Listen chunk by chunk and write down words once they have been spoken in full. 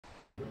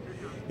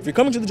If you're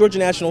coming to the Georgia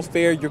National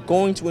Fair, you're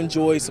going to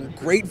enjoy some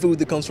great food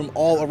that comes from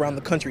all around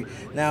the country.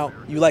 Now,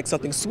 you like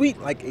something sweet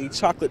like a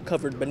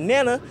chocolate-covered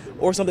banana,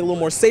 or something a little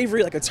more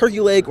savory like a turkey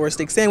leg or a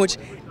steak sandwich,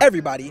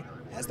 everybody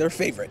has their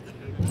favorite.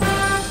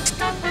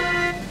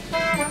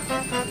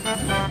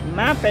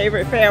 My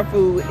favorite fair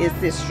food is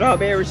this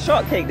strawberry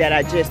shortcake that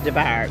I just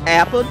devoured.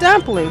 Apple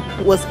dumpling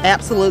was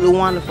absolutely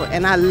wonderful,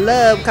 and I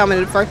love coming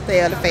to the first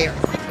day of the fair.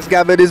 It's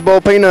got to be these bowl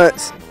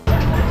peanuts.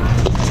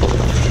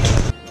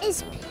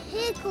 It's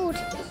pickled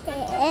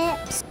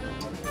peps.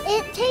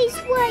 It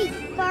tastes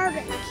like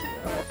barbecue.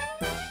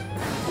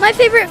 My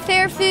favorite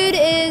fair food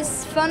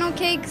is funnel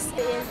cakes. It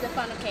is the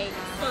funnel cake.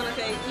 Funnel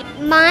cake.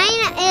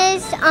 Mine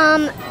is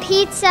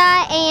pizza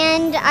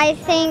and I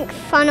think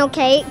funnel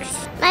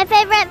cakes. My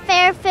favorite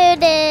fair food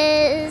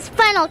is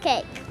funnel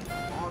cake.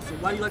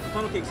 Awesome. Why do you like the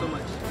funnel cake so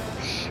much?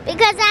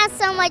 Because it has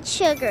so much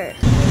sugar.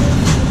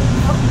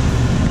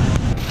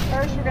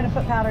 First, you're going to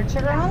put powdered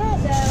sugar on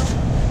it. So,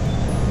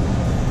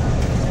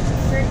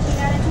 13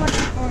 out of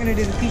 20. We're going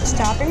to do the peach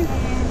topping. We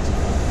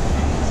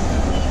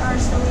are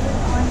still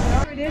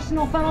on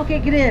Traditional funnel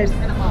cake it is.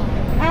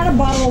 Add a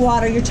bottle of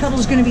water. Your total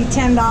is going to be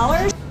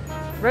 $10.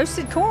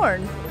 Roasted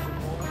corn.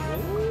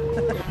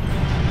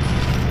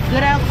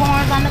 Good old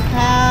corns on the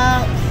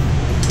cob.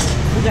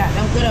 We got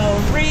them good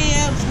old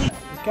ribs.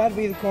 It's got to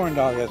be the corn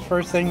dog. That's the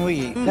first thing we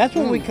eat. That's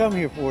what we come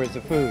here for, is the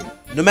food.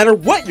 No matter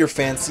what your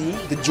fancy,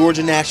 the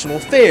Georgia National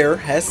Fair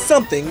has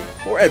something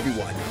for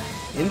everyone.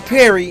 In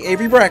Perry,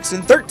 Avery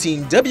Braxton,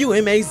 13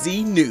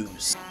 WMAZ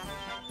News.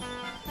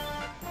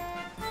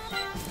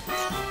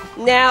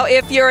 Now,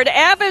 if you're an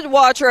avid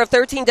watcher of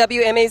 13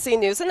 WMAZ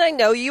News, and I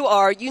know you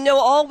are, you know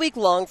all week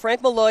long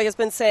Frank Malloy has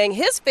been saying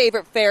his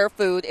favorite fair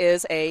food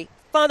is a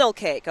funnel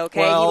cake, okay?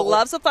 Well, he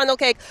loves a funnel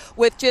cake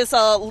with just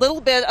a little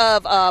bit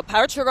of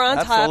powdered sugar on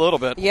top. That's a little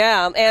bit.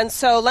 Yeah, and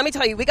so let me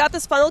tell you, we got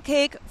this funnel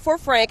cake for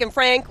Frank, and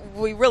Frank,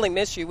 we really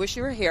miss you. Wish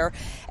you were here.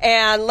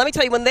 And let me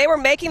tell you, when they were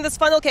making this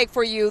funnel cake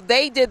for you,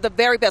 they did the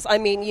very best. I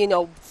mean, you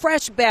know,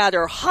 fresh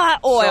batter, hot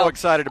oil. So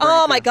excited to bring it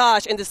Oh, to my you.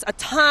 gosh, and just a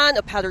ton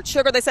of powdered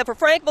sugar. They said for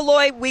Frank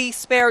Malloy, we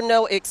spare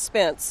no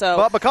expense. So,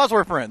 But because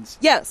we're friends.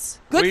 yes,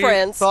 good we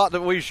friends. thought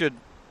that we should.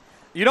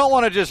 You don't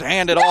want to just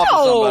hand it off to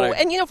somebody.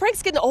 And, you know,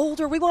 Frank's getting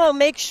older. We want to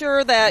make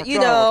sure that, you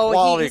We're trying know.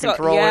 quality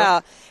control yeah,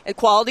 and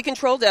quality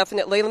control,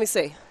 definitely. Let me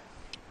see.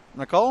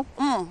 Nicole?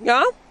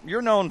 Yeah?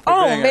 You're known for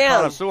Oh, being man. a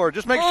connoisseur.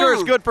 Just make sure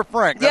it's good for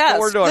Frank. That's Yes,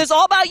 what we're doing. it's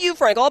all about you,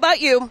 Frank, all about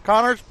you.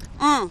 Connors?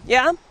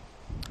 Yeah?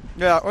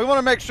 Yeah, we want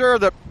to make sure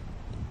that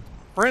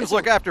friends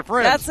look after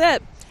friends. That's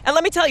it. And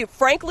let me tell you,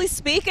 frankly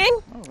speaking,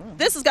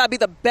 this has got to be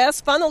the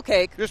best funnel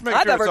cake Just make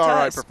I've sure ever it's all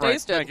right tasted. for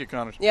Frank. Thank you,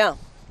 Connors. Yeah.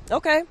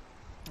 Okay.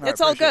 All right,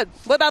 It's all appreciate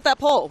good. What about that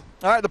poll?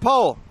 All right, the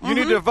poll. You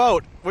need to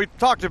vote. We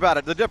talked about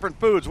it, the different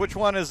foods. Which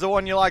one is the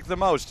one you like the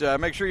most?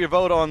 Make sure you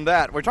vote on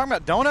that. We're talking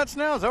about donuts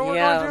now? Is that what we're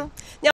going to do? Now,